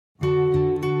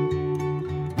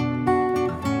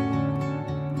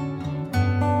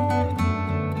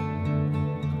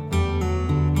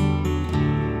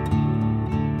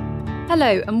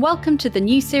Hello and welcome to the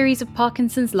new series of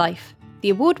Parkinson's Life,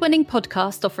 the award-winning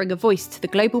podcast offering a voice to the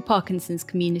global Parkinson's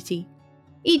community.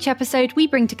 Each episode we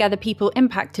bring together people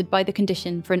impacted by the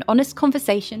condition for an honest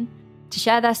conversation to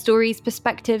share their stories,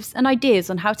 perspectives and ideas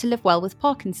on how to live well with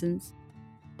Parkinson's.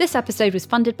 This episode was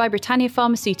funded by Britannia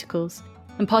Pharmaceuticals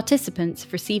and participants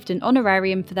have received an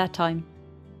honorarium for their time.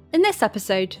 In this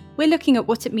episode, we're looking at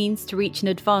what it means to reach an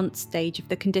advanced stage of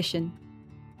the condition.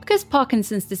 Because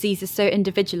Parkinson's disease is so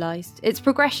individualised, its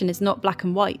progression is not black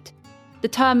and white. The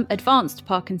term advanced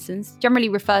Parkinson's generally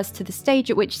refers to the stage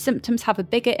at which symptoms have a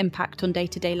bigger impact on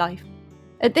day-to-day life.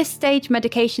 At this stage,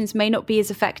 medications may not be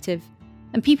as effective,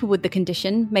 and people with the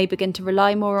condition may begin to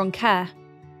rely more on care.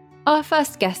 Our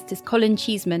first guest is Colin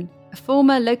Cheeseman, a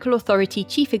former local authority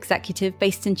chief executive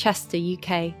based in Chester,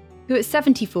 UK, who at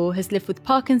 74 has lived with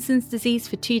Parkinson's disease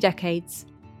for 2 decades.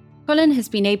 Colin has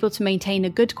been able to maintain a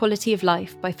good quality of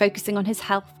life by focusing on his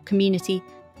health, community,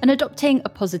 and adopting a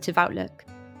positive outlook.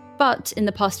 But in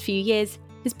the past few years,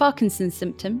 his Parkinson's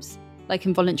symptoms, like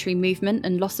involuntary movement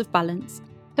and loss of balance,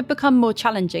 have become more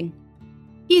challenging.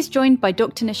 He is joined by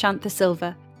Dr. Nishantha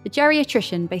Silva, a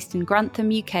geriatrician based in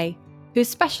Grantham, UK, who has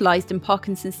specialised in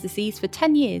Parkinson's disease for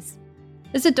 10 years.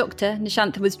 As a doctor,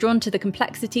 Nishantha was drawn to the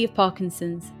complexity of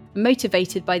Parkinson's and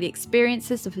motivated by the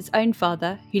experiences of his own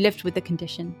father, who lived with the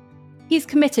condition. He is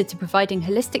committed to providing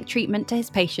holistic treatment to his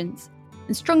patients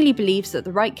and strongly believes that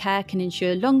the right care can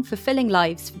ensure long, fulfilling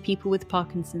lives for people with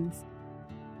Parkinson's.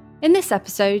 In this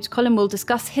episode, Colin will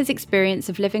discuss his experience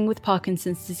of living with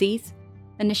Parkinson's disease,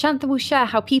 and Nishantha will share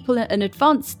how people at an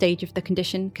advanced stage of the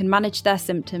condition can manage their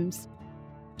symptoms.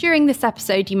 During this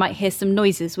episode, you might hear some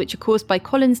noises which are caused by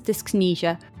Colin's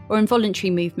dyskinesia or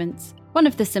involuntary movements, one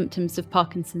of the symptoms of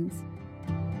Parkinson's.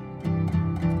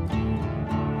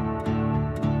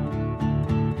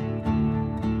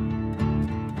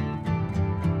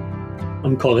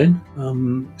 I'm Colin.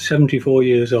 I'm 74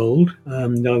 years old,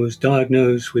 and I was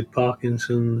diagnosed with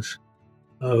Parkinson's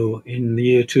in the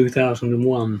year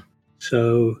 2001,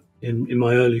 so in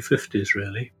my early 50s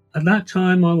really. At that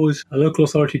time I was a local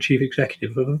authority chief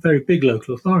executive of a very big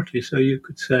local authority, so you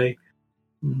could say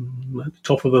at the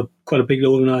top of quite a big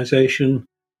organisation. At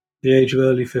the age of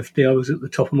early 50, I was at the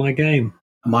top of my game.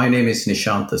 My name is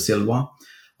Nishantha Silva.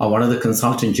 I'm one of the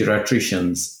consultant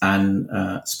geriatricians and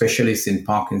specialists in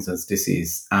Parkinson's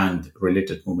disease and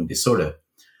related movement disorder.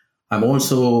 I'm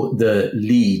also the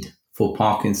lead for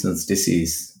Parkinson's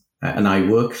disease, and I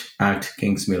work at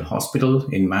Kingsmill Hospital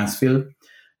in Mansfield,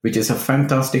 which is a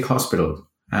fantastic hospital.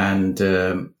 And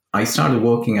I started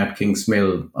working at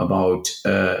Kingsmill about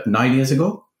 9 years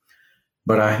ago,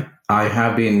 but I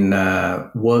have been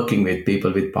working with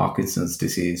people with Parkinson's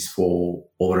disease for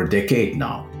over a decade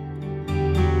now.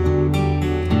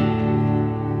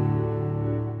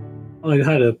 I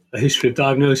had a history of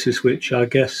diagnosis, which I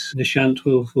guess Nishant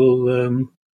will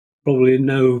probably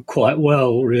know quite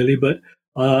well, really. But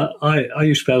I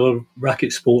used to play a lot of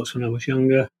racket sports when I was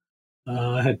younger.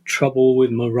 I had trouble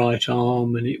with my right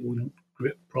arm and it wouldn't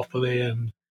grip properly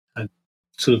and had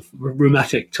sort of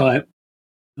rheumatic type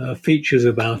features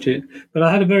about it. But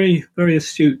I had a very, very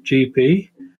astute GP.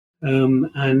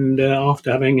 And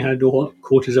after having had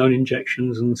cortisone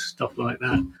injections and stuff like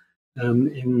that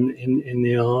in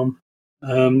the arm,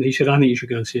 he said, I think you should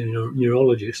go and see a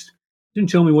neurologist.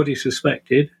 Didn't tell me what he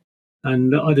suspected,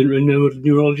 and I didn't really know what a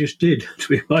neurologist did, to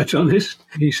be quite honest.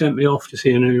 He sent me off to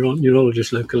see a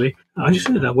neurologist locally. I just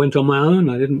said I went on my own.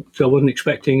 I wasn't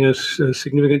expecting a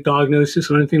significant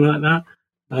diagnosis or anything like that.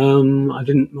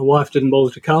 My wife didn't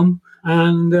bother to come,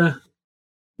 and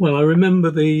I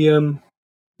remember the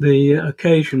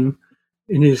occasion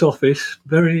in his office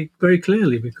very, very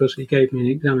clearly because he gave me an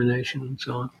examination and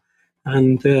so on.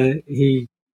 And he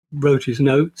wrote his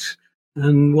notes.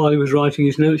 And while he was writing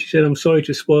his notes, he said, I'm sorry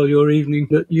to spoil your evening,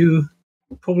 but you're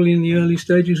probably in the early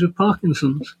stages of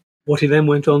Parkinson's. What he then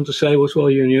went on to say was, well,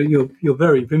 you're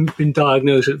been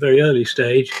diagnosed at a very early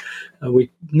stage.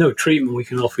 No treatment we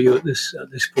can offer you at this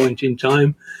point in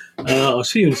time. I'll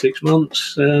see you in 6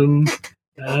 months.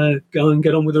 Go and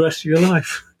get on with the rest of your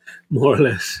life, more or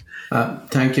less.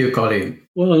 Thank you, Colin.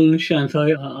 Well, Nishant,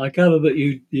 I gather that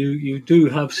you do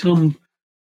have some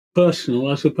personal,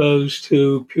 as opposed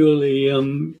to purely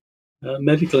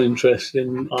medical interest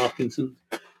in Parkinson's.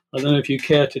 I don't know if you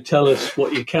care to tell us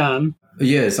what you can.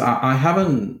 Yes, I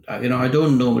haven't, I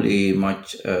don't normally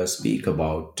much speak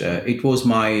about. It was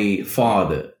my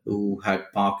father who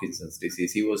had Parkinson's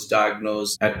disease. He was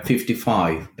diagnosed at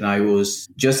 55 and I was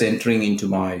just entering into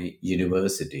my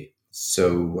university.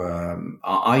 So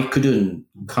I couldn't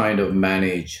kind of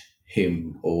manage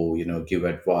him or, give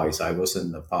advice. I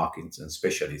wasn't a Parkinson's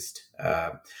specialist.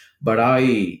 But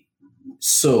I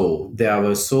So there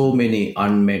were so many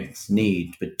unmet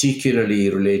needs, particularly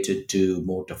related to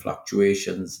motor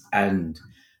fluctuations and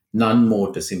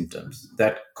non-motor symptoms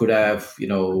that could have,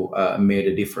 made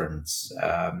a difference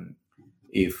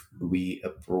if we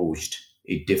approached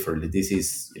it differently. This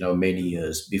is, many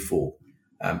years before.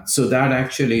 So that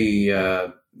actually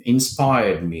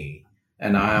inspired me,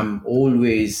 and I am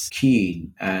always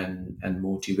keen and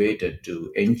motivated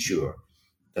to ensure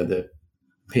that the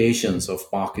patients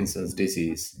of Parkinson's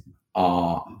disease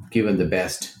are given the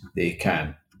best they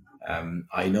can.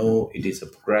 I know it is a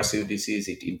progressive disease,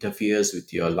 it interferes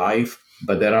with your life,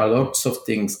 but there are lots of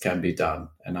things can be done.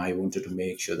 And I wanted to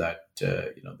make sure that,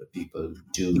 the people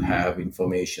do have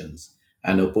informations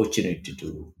and opportunity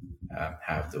to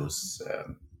have those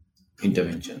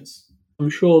interventions. I'm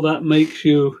sure that makes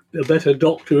you a better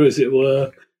doctor, as it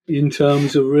were, in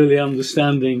terms of really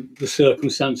understanding the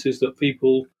circumstances that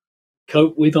people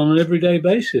cope with on an everyday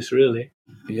basis, really.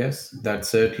 Yes, that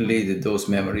certainly those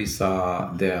memories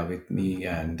are there with me,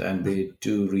 and they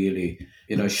do really,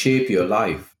 shape your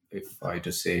life. If I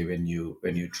to say, when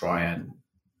you try and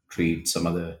treat some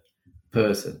other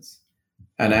persons,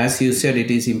 and as you said, it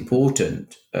is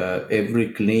important.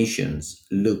 Every clinicians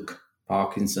look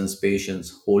Parkinson's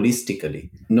patients holistically,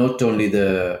 not only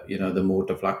the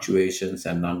motor fluctuations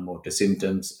and non-motor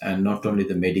symptoms, and not only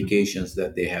the medications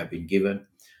that they have been given,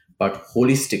 but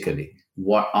holistically,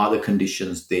 what are the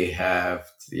conditions they have,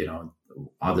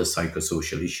 other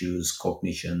psychosocial issues,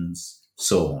 cognitions,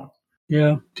 so on.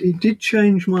 Yeah, it did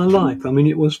change my life. I mean,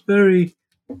 it was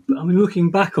looking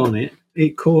back on it,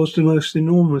 it caused the most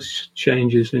enormous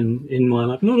changes in my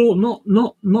life.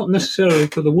 Not necessarily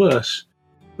for the worse,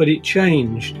 but it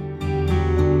changed.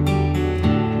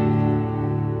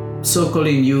 So,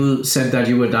 Colin, you said that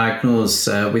you were diagnosed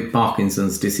with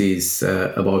Parkinson's disease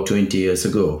about 20 years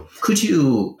ago. Could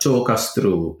you talk us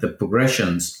through the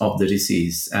progressions of the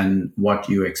disease and what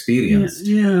you experienced?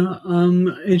 Yeah,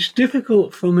 it's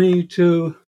difficult for me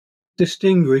to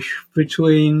distinguish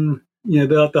between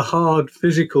the hard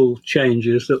physical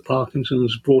changes that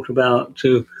Parkinson's brought about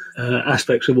to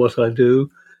aspects of what I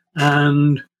do,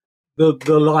 and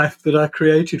the life that I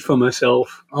created for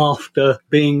myself after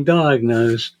being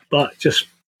diagnosed. But just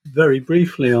very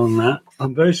briefly on that,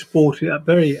 I'm very supportive,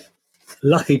 very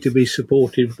lucky to be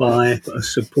supported by a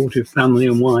supportive family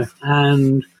and wife.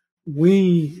 And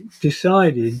we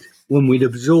decided, when we'd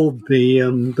absorbed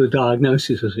the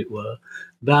diagnosis, as it were,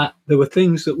 that there were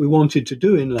things that we wanted to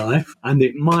do in life, and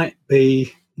it might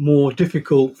be more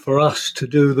difficult for us to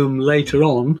do them later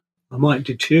on. I might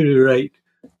deteriorate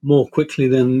more quickly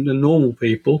than normal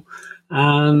people,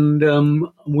 and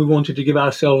we wanted to give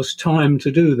ourselves time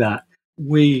to do that.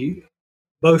 We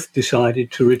both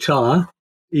decided to retire,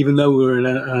 even though we were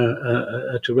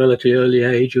at a relatively early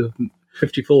age of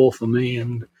 54 for me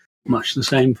and much the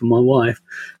same for my wife.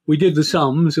 We did the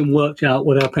sums and worked out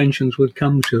what our pensions would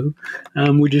come to,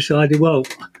 and we decided, well,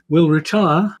 we'll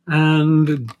retire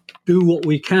and do what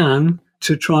we can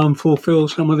to try and fulfill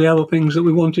some of the other things that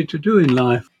we wanted to do in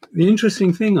life. The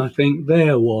interesting thing, I think,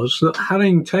 there was that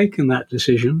having taken that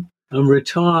decision and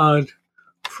retired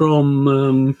from,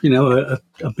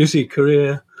 a busy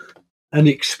career and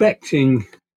expecting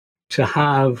to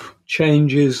have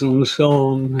changes and so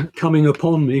on coming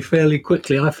upon me fairly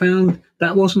quickly, I found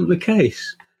that wasn't the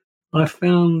case. I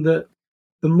found that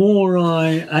the more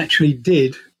I actually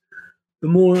did, the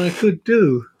more I could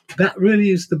do. That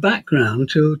really is the background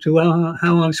to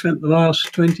how I've spent the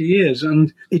last 20 years.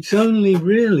 And it's only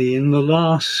really in the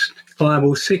last 5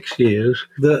 or 6 years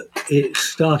that it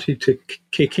started to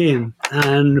kick in.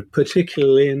 And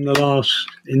particularly in the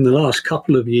last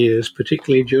couple of years,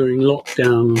 particularly during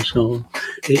lockdown and so on,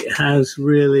 it has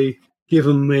really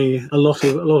given me a lot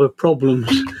of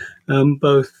problems,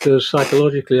 both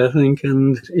psychologically, I think,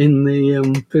 and in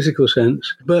the physical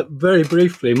sense. But very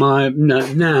briefly,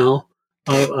 now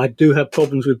I do have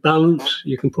problems with balance.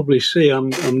 You can probably see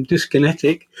I'm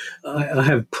dyskinetic. I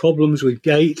have problems with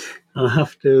gait. I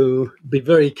have to be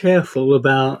very careful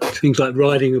about things like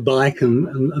riding a bike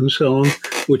and so on,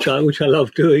 which I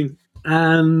love doing.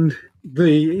 And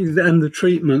the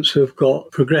treatments have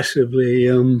got progressively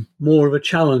more of a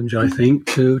challenge, I think,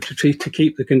 to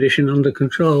keep the condition under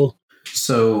control.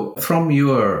 So, from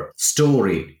your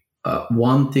story,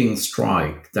 one thing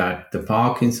strike that the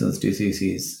Parkinson's disease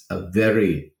is a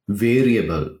very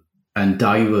variable and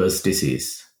diverse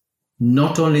disease.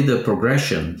 Not only the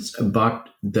progressions, but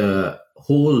the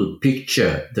whole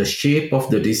picture, the shape of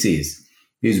the disease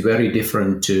is very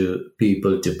different to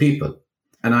people.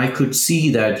 And I could see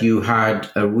that you had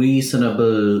a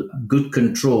reasonable good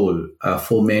control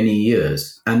for many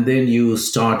years. And then you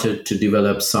started to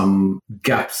develop some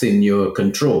gaps in your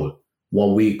control,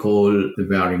 what we call the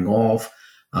wearing off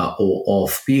or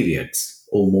off periods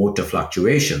or motor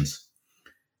fluctuations.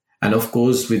 And of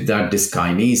course, with that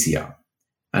dyskinesia.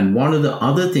 And one of the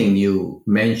other thing you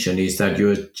mentioned is that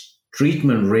your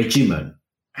treatment regimen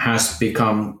has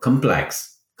become complex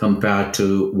compared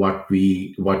to what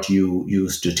you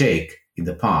used to take in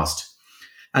the past.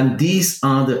 And these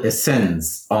are the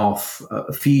essence of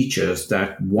features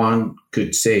that one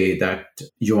could say that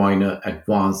you are in an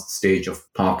advanced stage of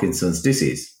Parkinson's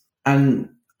disease. And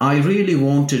I really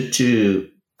wanted to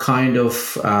kind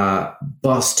of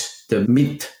bust the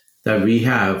myth that we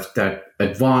have that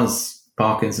advanced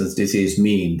Parkinson's disease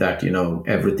mean that,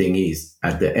 everything is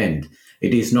at the end.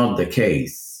 It is not the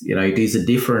case. It is a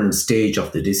different stage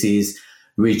of the disease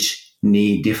which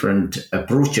need different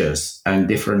approaches and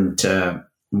different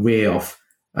way of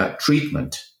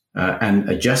treatment and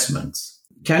adjustments.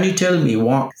 Can you tell me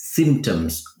what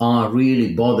symptoms are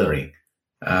really bothering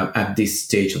at this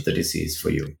stage of the disease for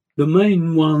you? The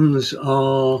main ones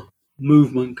are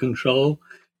movement control,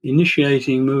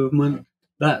 initiating movement,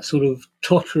 that sort of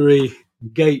tottery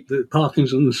gait that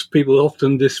Parkinson's people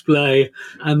often display,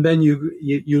 and then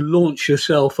you launch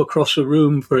yourself across a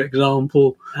room, for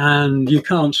example, and you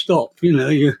can't stop.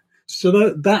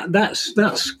 So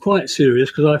that's quite serious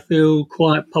because I feel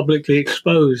quite publicly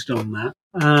exposed on that,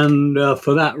 and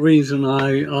for that reason,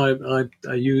 I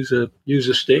use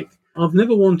a stick. I've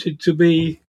never wanted to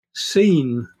be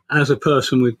seen as a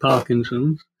person with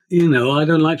Parkinson's. I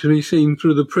don't like to be seen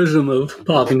through the prism of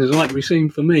Parkinson's. I like to be seen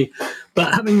for me.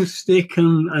 But having a stick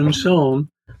and so on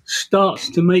starts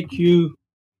to make you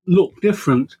look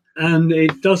different, and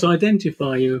it does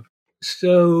identify you.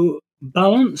 So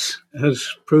balance has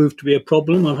proved to be a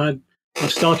problem. I've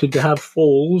started to have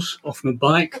falls off my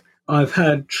bike. I've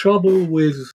had trouble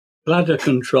with bladder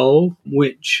control,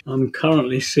 which I'm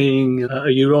currently seeing a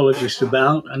urologist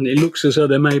about, and it looks as though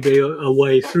there may be a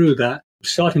way through that.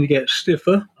 Starting to get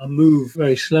stiffer. I move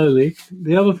very slowly.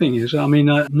 The other thing is,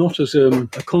 not as a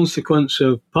consequence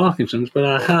of Parkinson's, but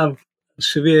I have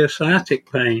severe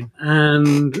sciatic pain.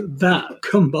 And that,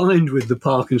 combined with the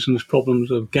Parkinson's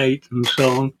problems of gait and so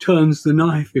on, turns the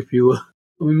knife, if you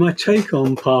will. My take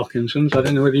on Parkinson's, I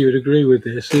don't know whether you would agree with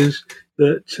this, is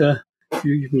that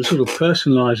you can sort of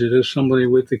personalise it as somebody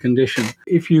with the condition.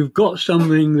 If you've got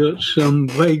something that's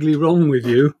vaguely wrong with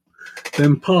you,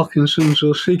 then Parkinson's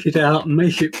will seek it out and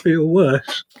make it feel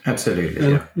worse.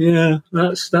 Absolutely, yeah.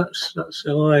 That's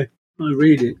how I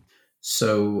read it.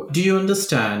 So, do you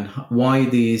understand why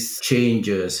these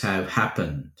changes have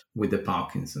happened with the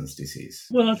Parkinson's disease?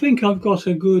 Well, I think I've got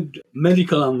a good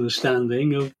medical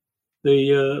understanding of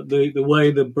the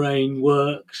way the brain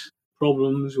works,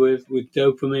 problems with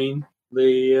dopamine,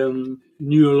 the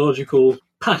neurological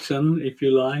pattern, if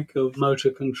you like, of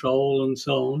motor control and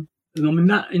so on. And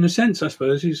that, in a sense, I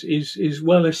suppose, is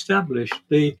well established.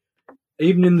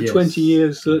 Even in the 20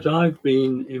 years that I've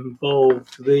been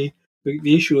involved, the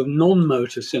issue of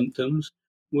non-motor symptoms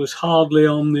was hardly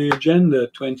on the agenda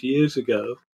 20 years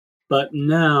ago, but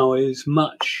now is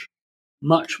much,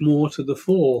 much more to the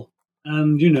fore.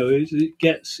 And it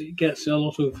gets a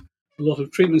lot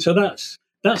of treatment. So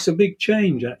that's a big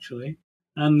change, actually.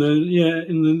 And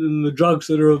the drugs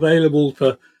that are available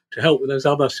to help with those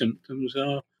other symptoms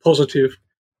are positive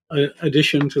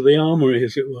addition to the armory,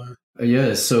 as it were.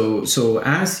 Yes. So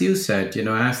as you said,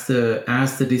 as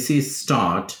the disease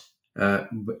start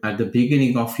at the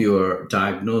beginning of your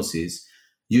diagnosis,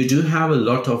 you do have a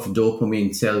lot of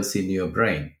dopamine cells in your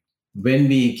brain. When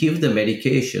we give the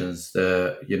medications,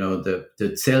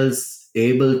 the cells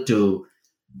able to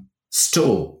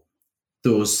store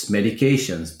those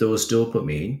medications, those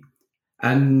dopamine,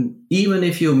 and even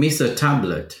if you miss a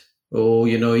tablet, or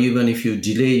even if you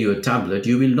delay your tablet,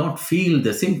 you will not feel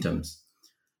the symptoms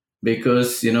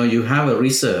because you have a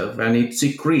reserve and it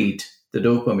secretes the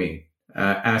dopamine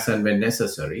as and when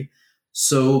necessary.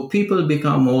 So people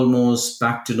become almost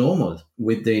back to normal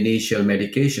with the initial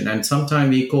medication, and sometimes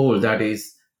we call that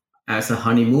is as a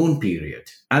honeymoon period.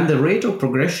 And the rate of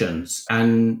progressions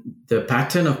and the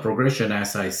pattern of progression,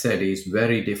 as I said, is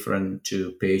very different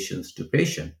to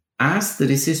patient. As the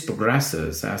disease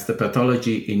progresses, as the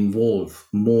pathology involves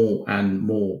more and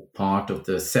more part of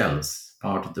the cells,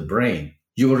 part of the brain,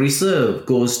 your reserve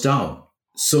goes down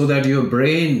so that your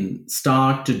brain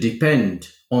starts to depend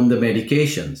on the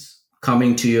medications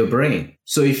coming to your brain.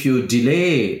 So if you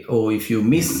delay or if you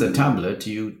miss the tablet,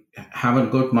 you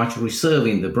haven't got much reserve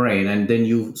in the brain, and then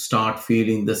you start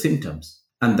feeling the symptoms.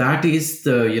 And that is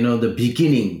the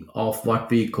beginning of what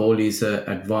we call is a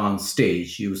advanced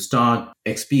stage. You start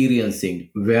experiencing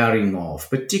wearing off,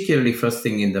 particularly first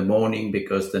thing in the morning,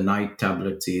 because the night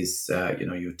tablets is,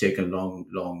 you take a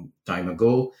long time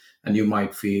ago, and you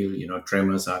might feel,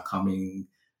 tremors are coming,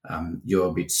 you're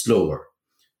a bit slower.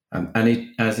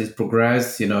 As it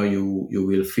progresses, you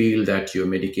will feel that your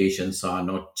medications are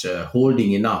not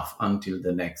holding enough until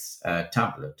the next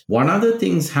tablet. One other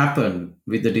things happen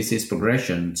with the disease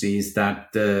progressions is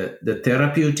that the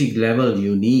therapeutic level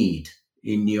you need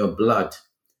in your blood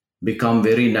become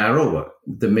very narrower.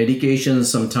 The medication,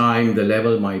 sometimes the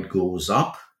level might goes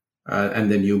up,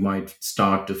 and then you might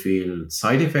start to feel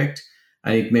side effect,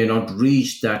 and it may not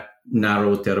reach that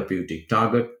narrow therapeutic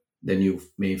target. Then you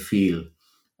may feel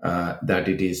that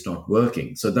it is not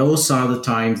working. So those are the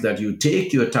times that you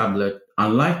take your tablet.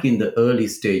 Unlike in the early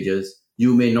stages,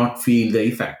 you may not feel the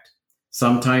effect.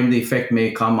 Sometimes the effect may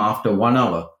come after 1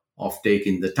 hour of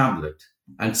taking the tablet.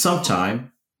 And sometimes,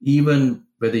 even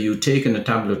whether you've taken a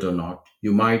tablet or not,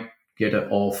 you might get an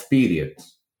off period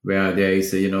where there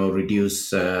is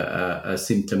reduced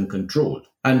symptom control.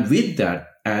 And with that,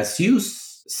 as you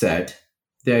said,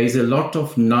 there is a lot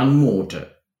of non-motor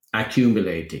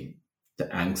accumulating.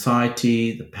 The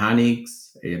anxiety, the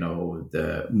panics,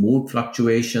 the mood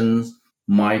fluctuations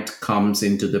might comes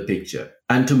into the picture.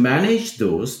 And to manage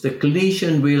those, the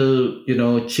clinician will,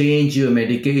 change your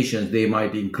medications. They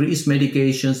might increase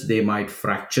medications. They might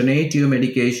fractionate your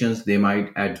medications. They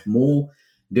might add more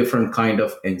different kind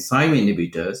of enzyme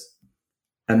inhibitors.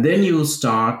 And then you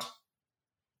start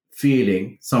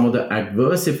feeling some of the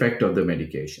adverse effect of the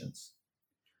medications.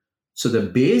 So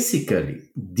basically,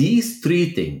 these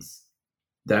three things,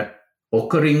 that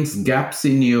occurring gaps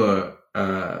in your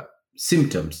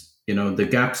symptoms,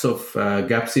 the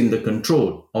gaps in the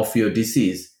control of your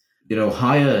disease,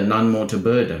 higher non-motor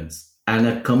burdens, and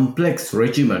a complex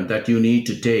regimen that you need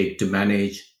to take to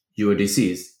manage your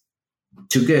disease,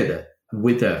 together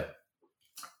with a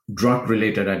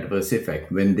drug-related adverse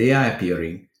effect, when they are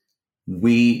appearing,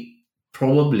 we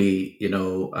probably,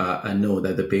 know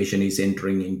that the patient is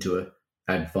entering into an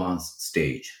advanced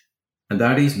stage. And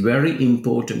that is very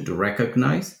important to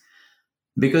recognize,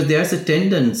 because there's a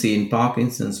tendency in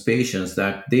Parkinson's patients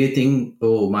that they think,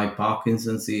 oh, my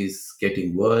Parkinson's is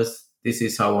getting worse. This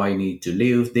is how I need to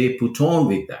live. They put on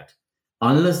with that.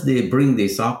 Unless they bring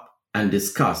this up and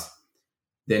discuss,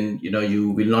 then,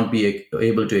 you will not be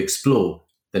able to explore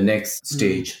the next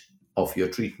stage of your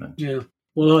treatment. Yeah.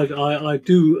 Well, I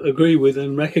do agree with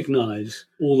and recognize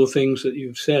all the things that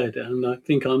you've said. And I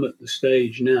think I'm at the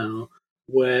stage now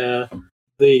where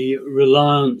the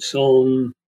reliance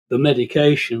on the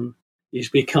medication is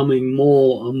becoming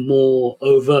more and more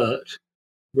overt,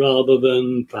 rather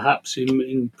than perhaps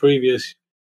in previous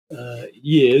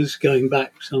years, going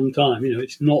back some time.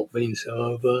 It's not been so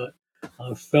overt.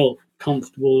 I've felt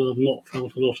comfortable. I've not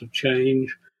felt a lot of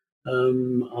change.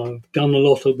 I've done a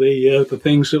lot of the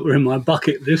things that were in my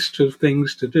bucket list of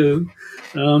things to do.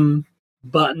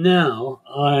 But now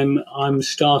I'm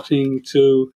starting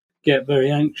to get very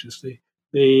anxious.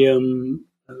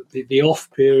 The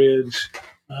off periods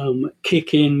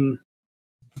kick in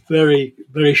very,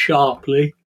 very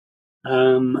sharply,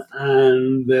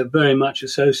 and they're very much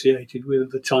associated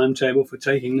with the timetable for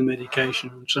taking the medication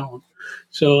and so on.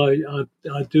 So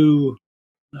I do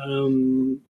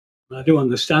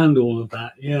understand all of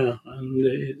that, yeah, and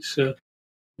it's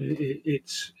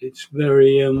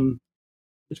very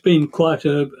it's been quite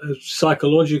a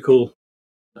psychological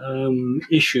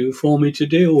issue for me to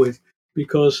deal with,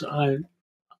 because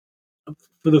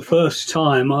for the first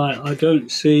time, I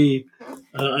don't see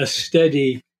a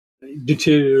steady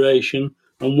deterioration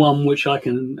and one which I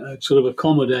can sort of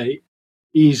accommodate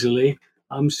easily.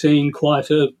 I'm seeing quite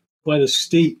a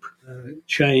steep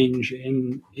change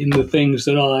in the things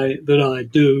that I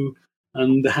do,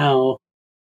 and how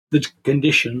the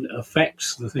condition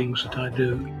affects the things that I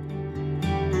do.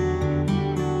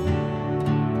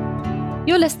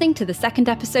 You're listening to the second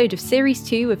episode of Series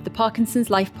 2 of the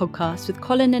Parkinson's Life podcast with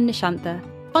Colin and Nishantha,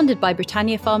 funded by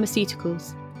Britannia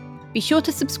Pharmaceuticals. Be sure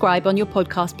to subscribe on your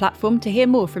podcast platform to hear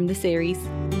more from the series.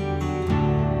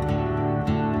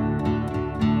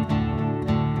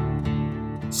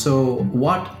 So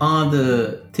what are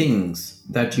the things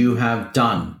that you have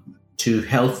done to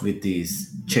help with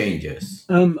these changes?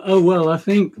 I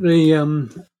think the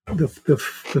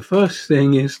first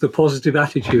thing is the positive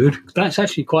attitude. That's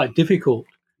actually quite difficult.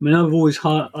 I mean, I've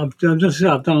done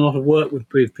a lot of work with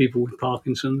people with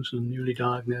Parkinson's and newly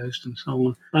diagnosed and so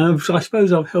on. And I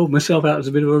suppose I've held myself out as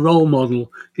a bit of a role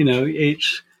model.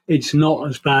 It's not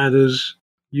as bad as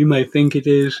you may think it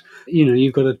is.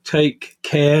 You've got to take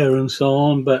care and so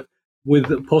on, but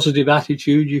with a positive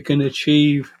attitude, you can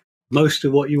achieve most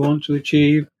of what you want to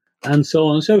achieve, and so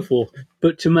on and so forth.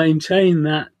 But to maintain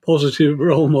that positive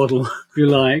role model, if you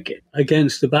like,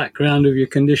 against the background of your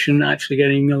condition actually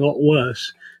getting a lot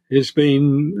worse, has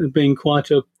been quite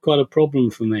a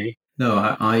problem for me.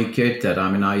 No, I get that.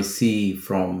 I mean, I see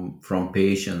from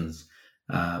patients,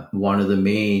 one of the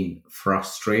main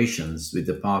frustrations with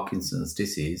the Parkinson's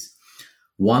disease.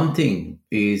 One thing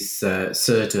is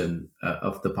certain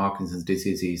of the Parkinson's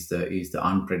disease is the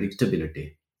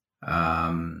unpredictability,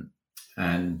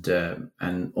 and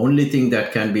only thing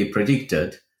that can be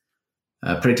predictable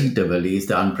is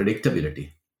the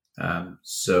unpredictability.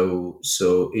 So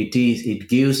it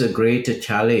gives a greater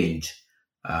challenge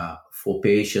for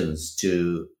patients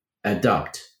to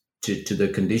adapt to the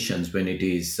conditions when it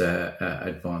is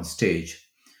advanced stage.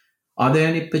 Are there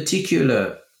any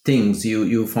particular things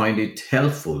you find it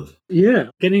helpful? Yeah,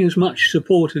 getting as much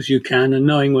support as you can and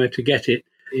knowing where to get it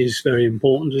is very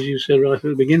important, as you said right at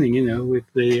the beginning, with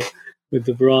the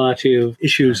variety of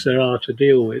issues there are to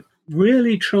deal with.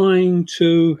 Really trying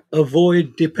to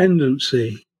avoid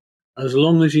dependency as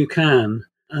long as you can.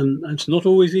 And it's not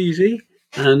always easy,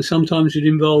 and sometimes it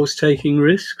involves taking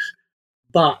risks,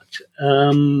 but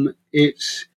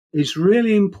it's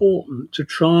really important to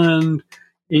try and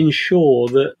ensure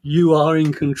that you are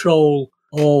in control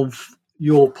of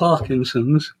your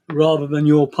Parkinson's rather than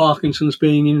your Parkinson's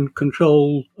being in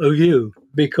control of you.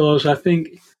 Because I think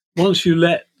once you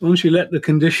let the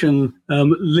condition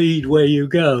lead where you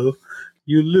go,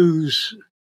 you lose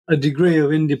a degree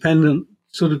of independent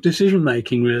sort of decision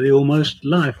making, really, almost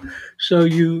life. So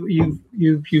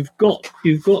you've got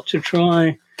to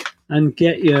try and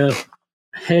get your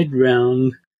head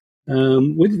round,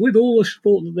 with all the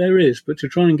support that there is, but to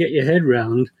try and get your head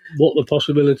round what the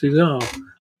possibilities are.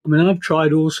 I mean, I've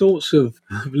tried all sorts of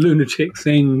lunatic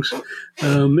things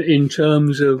in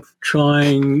terms of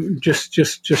trying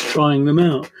trying them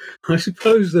out. I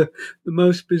suppose the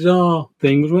most bizarre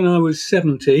thing was when I was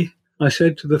 70. I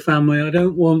said to the family, I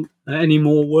don't want any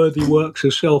more worthy works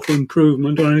of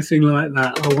self-improvement or anything like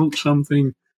that. I want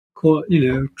something quite,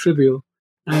 trivial.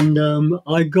 And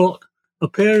I got a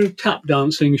pair of tap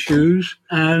dancing shoes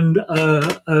and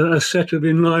a set of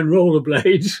inline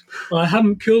rollerblades. I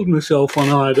haven't killed myself on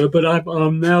either, but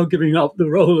I'm now giving up the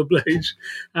rollerblades,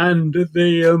 and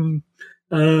the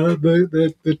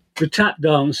tap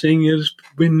dancing has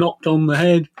been knocked on the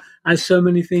head, as so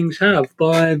many things have,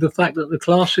 by the fact that the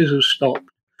classes have stopped.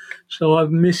 So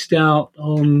I've missed out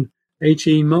on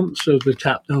 18 months of the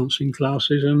tap dancing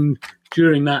classes, and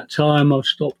during that time I've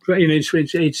stopped.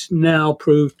 It's now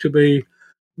proved to be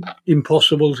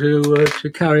impossible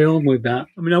to carry on with that.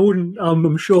 I mean, I wouldn't.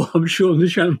 I'm sure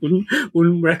Nishant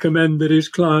wouldn't recommend that his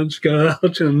clients go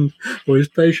out or his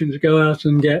patients go out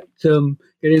and get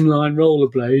inline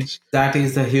rollerblades. That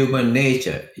is the human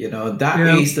nature, That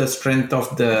is the strength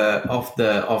of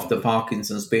the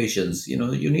Parkinson's patients.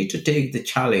 You need to take the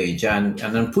challenge and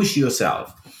then push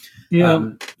yourself. Yeah.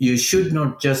 You should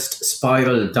not just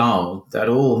spiral down that,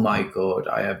 oh my God,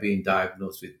 I have been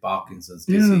diagnosed with Parkinson's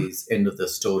disease, end of the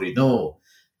story. No,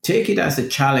 take it as a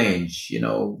challenge.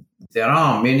 There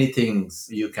are many things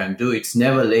you can do. It's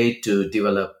never late to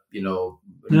develop,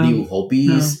 new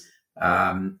hobbies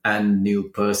and new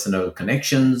personal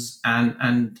connections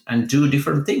and do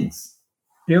different things.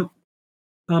 Yep.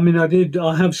 I mean,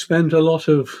 I have spent a lot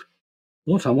of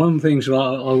one of the things I've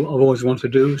always wanted to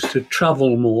do is to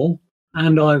travel more,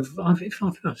 and I've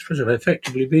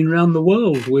effectively been around the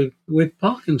world with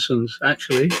Parkinson's.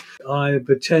 Actually, I've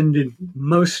attended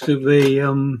most of the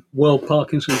World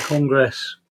Parkinson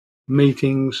Congress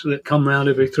meetings that come around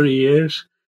every 3 years.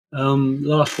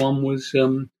 Last one was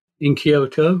in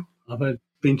Kyoto. I've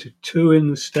been to 2 in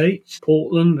the States,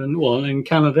 Portland, and in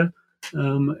Canada,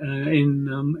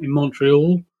 in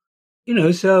Montreal.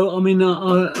 So I mean,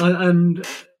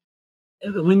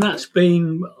 that's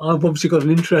been. I've obviously got an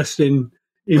interest in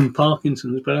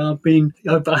Parkinson's, but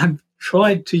I've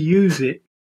tried to use it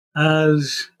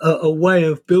as a way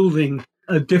of building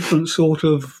a different sort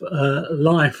of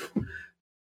life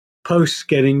post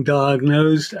getting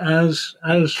diagnosed as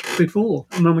before.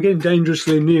 I mean, I'm getting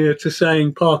dangerously near to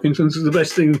saying Parkinson's is the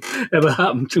best thing that ever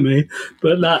happened to me,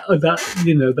 but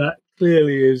that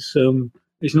clearly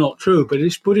is not true. But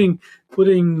it's putting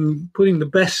the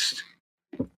best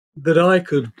that I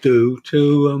could do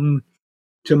to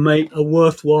make a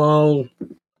worthwhile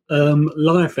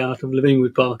life out of living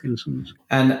with Parkinson's.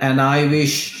 And I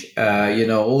wish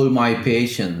all my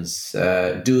patients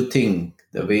do think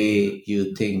the way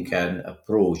you think and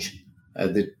approach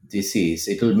the disease.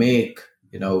 It will make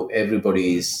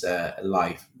everybody's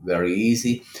life very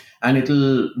easy. And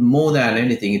it'll, more than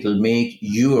anything, it'll make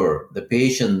the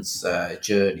patient's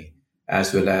journey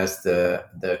as well as the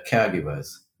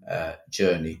caregiver's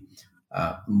journey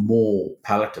more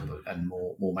palatable and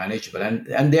more manageable.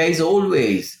 And there is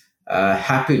always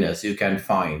happiness you can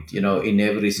find, in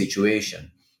every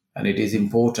situation. And it is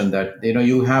important that,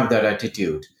 you have that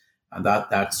attitude, and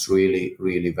that's really,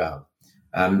 really well.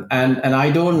 And I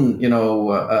don't,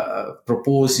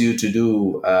 propose you to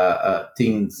do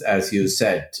things, as you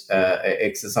said,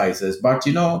 exercises, but,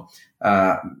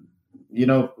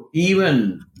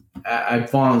 even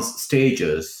advanced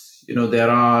stages, there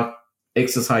are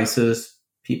exercises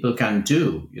people can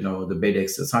do, the bed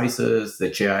exercises, the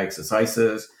chair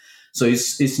exercises. So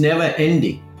it's never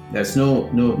ending. There's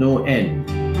no end.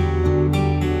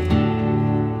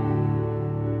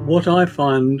 What I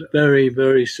find very,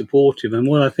 very supportive, and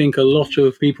what I think a lot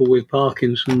of people with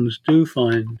Parkinson's do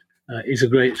find is a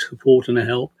great support and a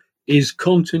help, is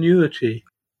continuity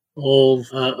of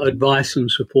advice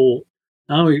and support.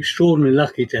 I'm extraordinarily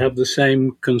lucky to have the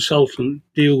same consultant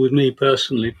deal with me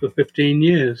personally for 15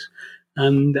 years.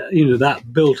 And,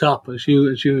 that built up, as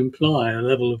you imply, a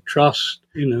level of trust,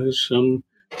 some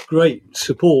great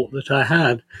support that I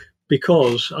had,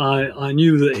 because I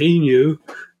knew that he knew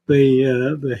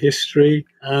the history,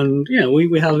 and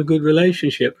we had a good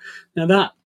relationship. Now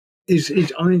that is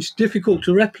it's difficult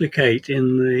to replicate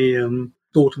in the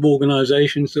sort of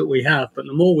organisations that we have, but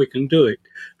the more we can do it,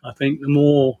 I think the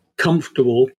more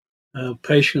comfortable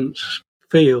patients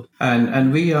feel.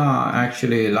 And we are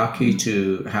actually lucky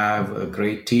to have a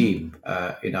great team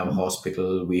in our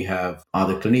hospital. We have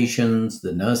other clinicians,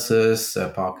 the nurses,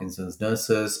 Parkinson's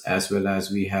nurses, as well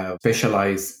as we have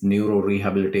specialized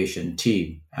neurorehabilitation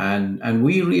team. And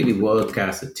we really work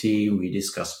as a team. We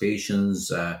discuss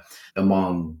patients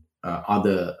among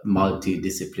other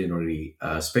multidisciplinary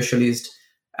specialists,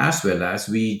 as well as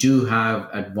we do have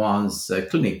advanced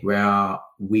clinic where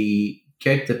we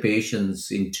get the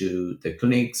patients into the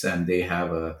clinics, and they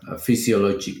have a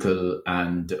physiological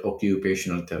and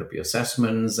occupational therapy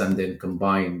assessments, and then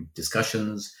combined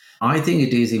discussions. I think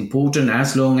it is important,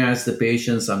 as long as the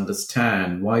patients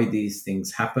understand why these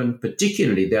things happen,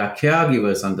 particularly their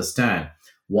caregivers understand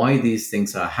why these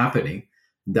things are happening,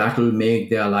 that will make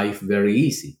their life very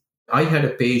easy. I had a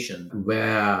patient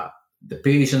where the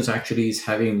patient actually is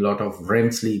having a lot of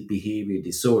REM sleep behavior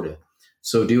disorder.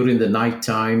 So during the night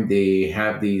time, they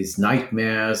have these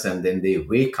nightmares, and then they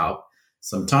wake up.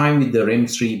 Sometime with the REM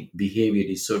sleep behavior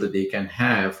disorder, they can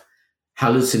have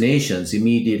hallucinations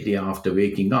immediately after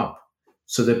waking up.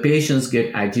 So the patients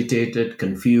get agitated,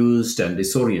 confused, and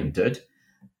disoriented.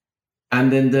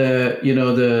 And then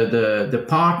the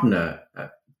partner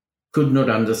could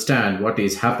not understand what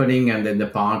is happening, and then the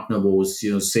partner was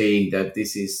saying that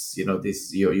this is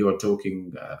you are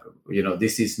talking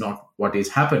this is not what is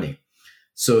happening.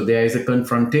 So there is a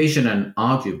confrontation and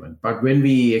argument. But when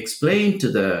we explain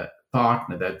to the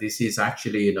partner that this is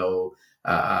actually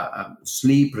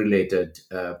sleep related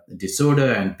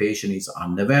disorder, and patient is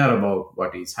unaware about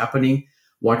what is happening,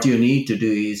 what you need to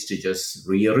do is to just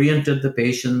reorient the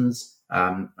patients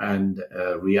and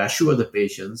reassure the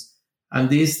patients. And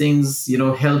these things,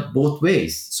 help both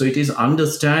ways. So it is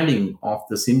understanding of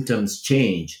the symptoms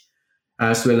change,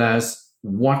 as well as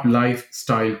what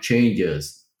lifestyle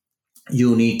changes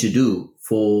you need to do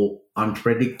for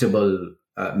unpredictable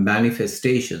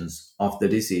manifestations of the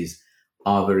disease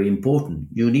are very important.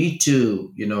 You need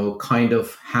to, kind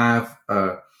of have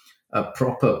a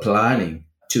proper planning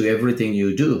to everything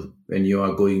you do. When you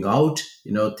are going out,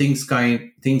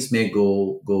 things may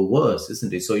go worse,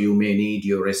 isn't it? So you may need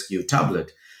your rescue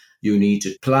tablet. You need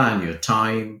to plan your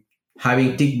time,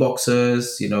 having tick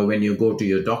boxes, when you go to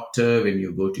your doctor, when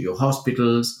you go to your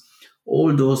hospitals.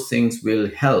 All those things will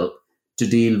help to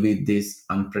deal with this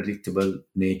unpredictable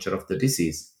nature of the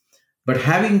disease. But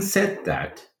having said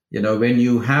that, when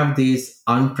you have these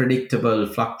unpredictable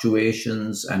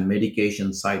fluctuations and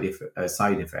medication side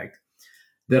effect,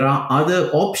 there are other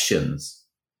options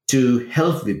to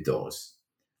help with those.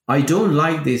 I don't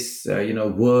like this,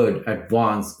 word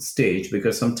advanced stage,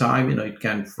 because sometimes, it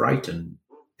can frighten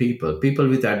people. People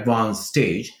with advanced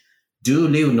stage do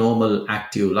live normal,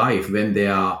 active life when they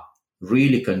are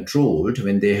really controlled.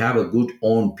 When they have a good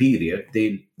on period,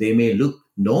 they may look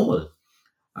normal.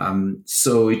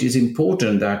 So it is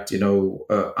important that,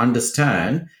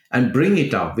 understand and bring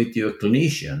it up with your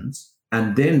clinicians,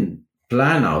 and then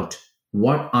plan out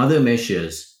what other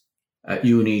measures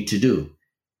you need to do.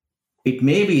 It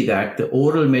may be that the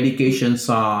oral medications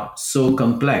are so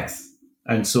complex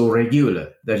and so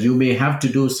regular that you may have to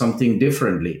do something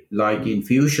differently, like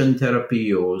infusion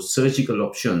therapy or surgical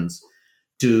options,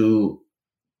 to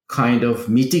kind of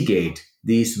mitigate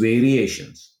these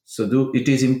variations. So it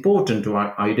is important to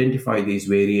identify these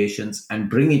variations and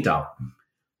bring it up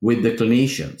with the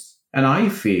clinicians. And I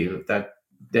feel that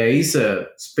there is a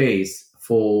space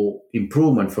for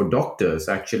improvement for doctors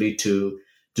actually to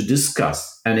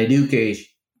discuss and educate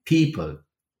people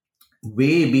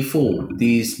way before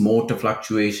these motor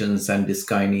fluctuations and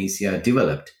dyskinesia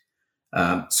developed,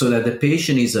 so that the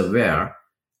patient is aware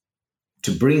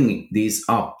to bring these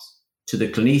up to the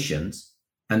clinicians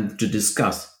and to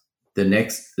discuss the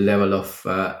next level of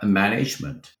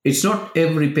management. It's not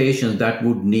every patient that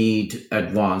would need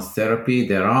advanced therapy.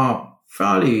 There are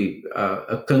fairly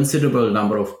a considerable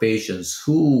number of patients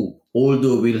who,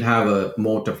 although will have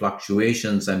motor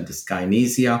fluctuations and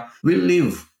dyskinesia, will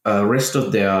live rest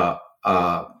of their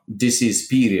disease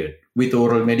period with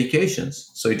oral medications.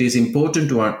 So it is important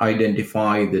to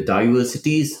identify the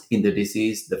diversities in the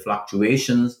disease, the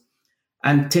fluctuations,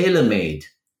 and tailor-made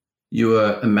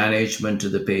your management to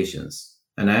the patients.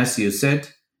 And as you said,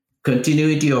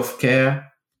 continuity of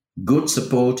care, good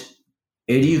support,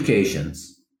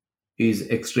 educations is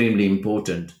extremely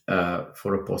important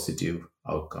for a positive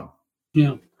outcome.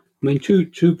 Yeah, I mean,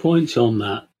 two points on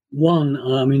that. One,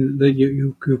 I mean,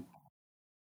 you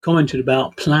commented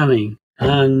about planning,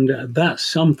 and that's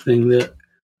something that,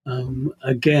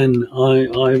 again,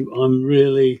 I'm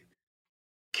really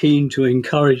keen to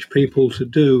encourage people to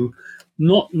do,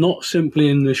 not simply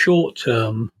in the short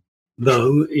term,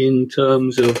 though, in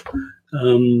terms of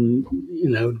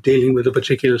dealing with a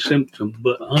particular symptom.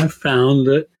 But I've found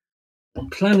that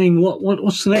planning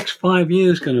what's the next 5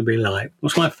 years going to be like?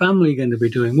 What's my family going to be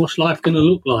doing? What's life going to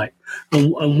look like?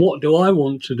 And what do I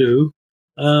want to do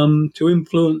to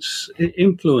influence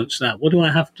that? What do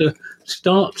I have to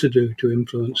start to do to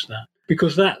influence that?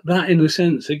 Because that in a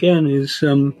sense, again, is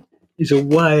a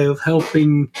way of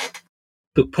helping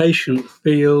the patient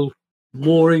feel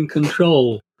more in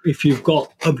control. If you've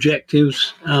got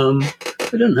objectives,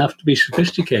 they don't have to be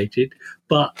sophisticated,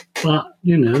 but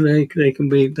they can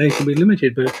be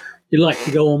limited. But you like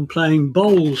to go on playing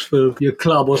bowls for your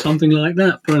club or something like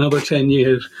that for another 10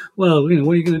 years. Well, what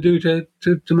are you going to do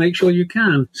to make sure you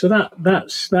can? So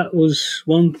that was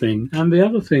one thing. And the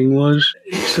other thing was,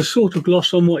 it's a sort of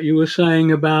gloss on what you were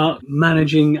saying about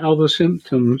managing other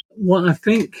symptoms. What I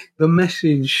think the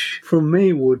message from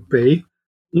me would be,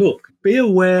 look, be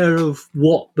aware of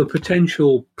what the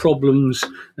potential problems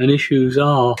and issues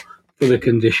are for the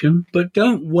condition, but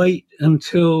don't wait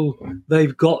until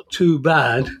they've got too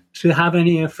bad to have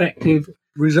any effective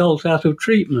result out of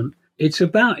treatment. It's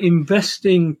about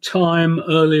investing time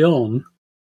early on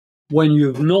when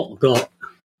you've not got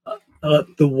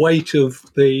the weight of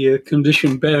the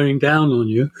condition bearing down on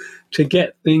you, to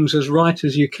get things as right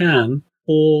as you can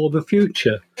for the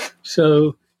future.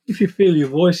 So if you feel your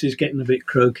voice is getting a bit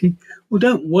croaky, well,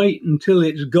 don't wait until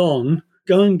it's gone.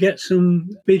 Go and get some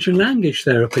speech and language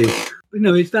therapy.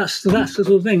 That's the sort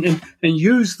of thing. And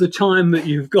use the time that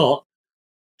you've got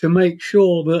to make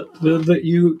sure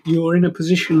that you're in a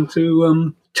position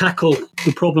to tackle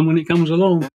the problem when it comes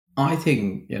along. I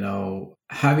think,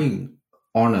 having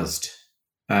honest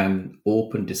and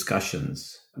open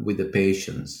discussions with the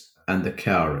patients and the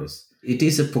carers, it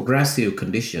is a progressive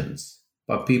conditions,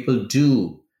 but people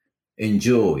do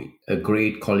enjoy a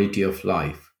great quality of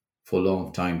life for a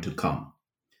long time to come.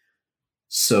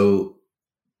 So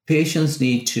patients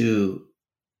need to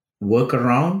work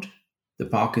around the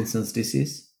Parkinson's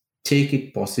disease, take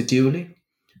it positively,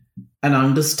 and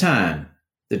understand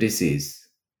the disease,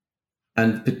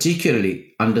 and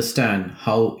particularly understand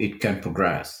how it can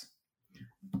progress.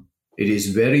 It is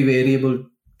very variable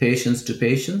patients to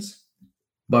patients,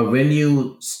 but when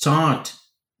you start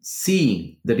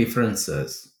seeing the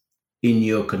differences in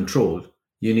your control,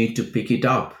 you need to pick it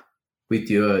up with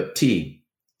your team.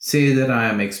 Say that I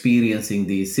am experiencing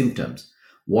these symptoms.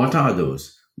 What are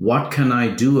those? What can I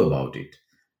do about it?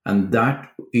 And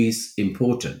that is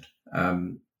important.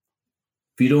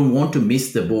 We don't want to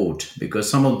miss the boat, because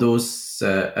some of those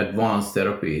advanced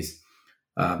therapies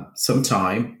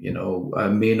sometime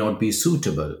may not be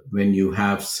suitable when you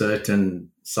have certain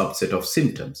subset of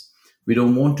symptoms. We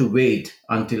don't want to wait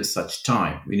until such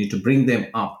time. We need to bring them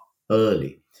up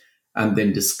early and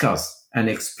then discuss and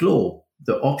explore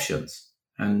the options.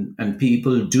 And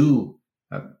people do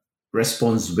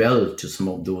respond well to some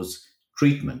of those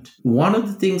treatment. One of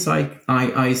the things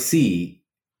I see,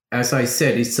 as I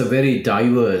said, it's a very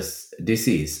diverse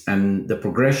disease and the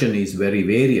progression is very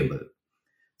variable.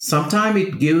 Sometimes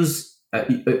it gives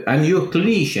and your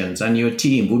clinicians and your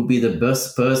team would be the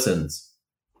best persons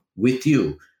with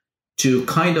you to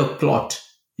kind of plot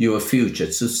your future,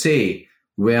 to say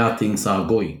where things are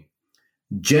going.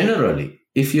 Generally,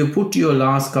 if you put your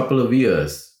last couple of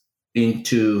years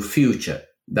into future,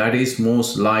 that is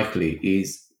most likely it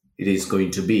is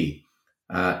going to be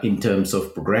in terms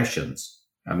of progressions.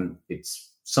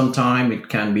 Sometimes it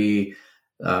can be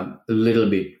a little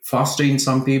bit faster in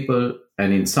some people,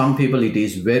 and in some people it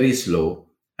is very slow,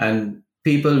 and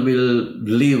people will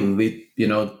live with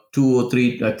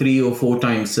 3 or 4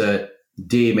 times a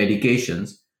day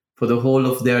medications for the whole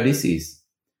of their disease.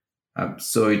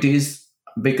 So it is,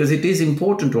 because it is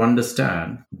important to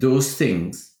understand those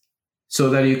things so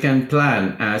that you can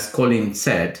plan, as Colin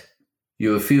said,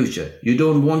 your future. You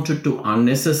don't want to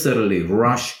unnecessarily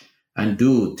rush and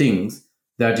do things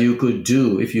that you could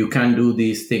do if you can do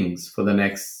these things for the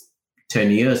next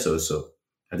 10 years or so.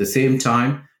 At the same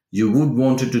time, you would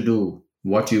want to do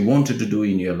what you wanted to do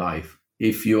in your life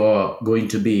if you are going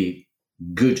to be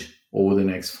good over the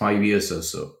next 5 years or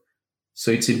so.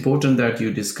 So it's important that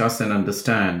you discuss and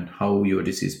understand how your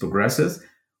disease progresses,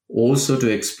 also to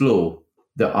explore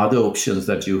the other options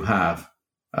that you have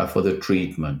for the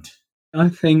treatment. I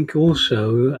think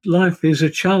also life is a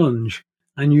challenge,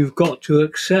 and you've got to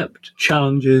accept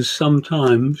challenges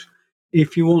sometimes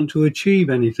if you want to achieve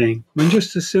anything. I mean,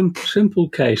 just a simple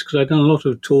case, because I've done a lot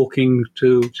of talking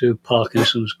to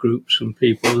Parkinson's groups and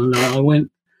people, and I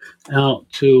went out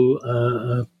to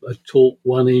a talk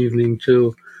one evening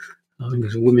to, I think it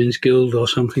was a Women's Guild or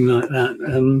something like that,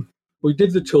 and we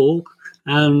did the talk,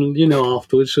 and,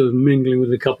 afterwards, sort of mingling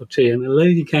with a cup of tea, and a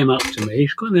lady came up to me,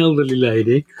 she's quite an elderly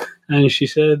lady, and she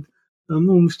said, "Oh,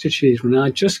 Mr. Cheeseman, I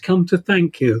just come to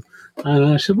thank you." And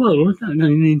I said, "Well, I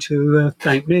don't need to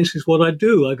thank me. This is what I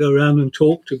do. I go around and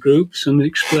talk to groups and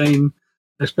explain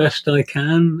as best I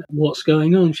can what's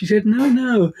going on." She said,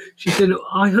 No. She said,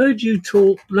 "I heard you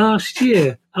talk last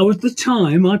year. At the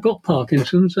time, I got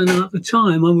Parkinson's, and at the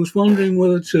time, I was wondering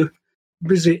whether to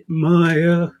visit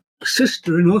my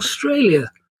sister in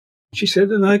Australia." She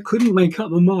said, "And I couldn't make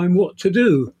up my mind what to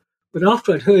do. But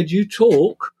after I'd heard you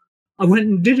talk, I went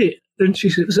and did it." And she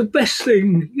said, "It was the best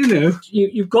thing,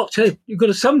 you've got to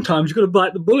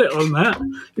bite the bullet on that.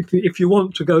 If you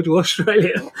want to go to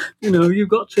Australia, you've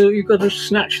got to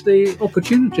snatch the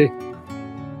opportunity."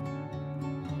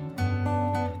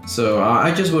 So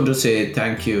I just want to say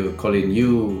thank you, Colin.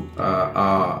 You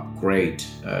are great,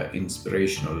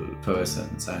 inspirational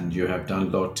persons, and you have done a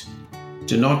lot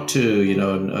not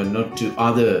to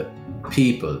other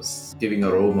people's, giving a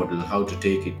role model how to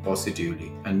take it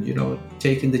positively, and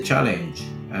taking the challenge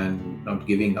and not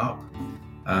giving up.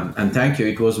 And thank you.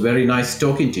 It was very nice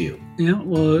talking to you. Yeah,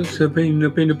 well, it's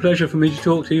been a pleasure for me to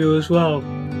talk to you as well.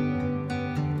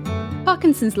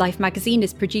 Parkinson's Life magazine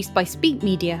is produced by Speak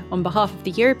Media on behalf of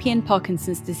the European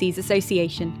Parkinson's Disease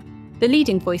Association, the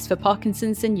leading voice for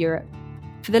Parkinson's in Europe.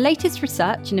 For the latest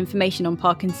research and information on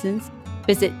Parkinson's,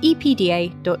 visit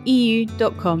epda.eu.com.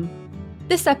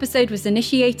 This episode was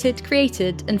initiated,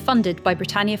 created, and funded by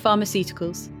Britannia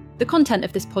Pharmaceuticals. The content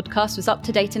of this podcast was up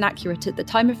to date and accurate at the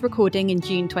time of recording in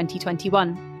June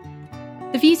 2021.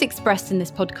 The views expressed in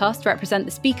this podcast represent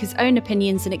the speaker's own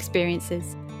opinions and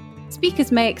experiences.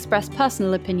 Speakers may express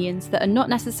personal opinions that are not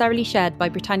necessarily shared by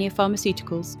Britannia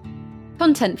Pharmaceuticals.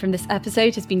 Content from this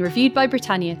episode has been reviewed by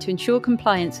Britannia to ensure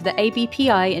compliance with the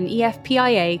ABPI and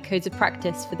EFPIA codes of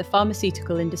practice for the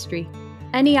pharmaceutical industry.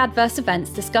 Any adverse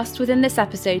events discussed within this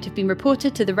episode have been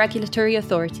reported to the regulatory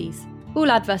authorities. All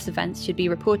adverse events should be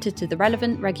reported to the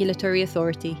relevant regulatory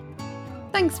authority.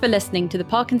 Thanks for listening to the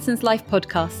Parkinson's Life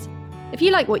podcast. If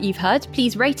you like what you've heard,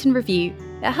 please rate and review.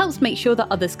 It helps make sure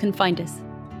that others can find us.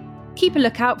 Keep a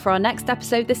lookout for our next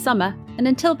episode this summer, and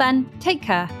until then, take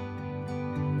care.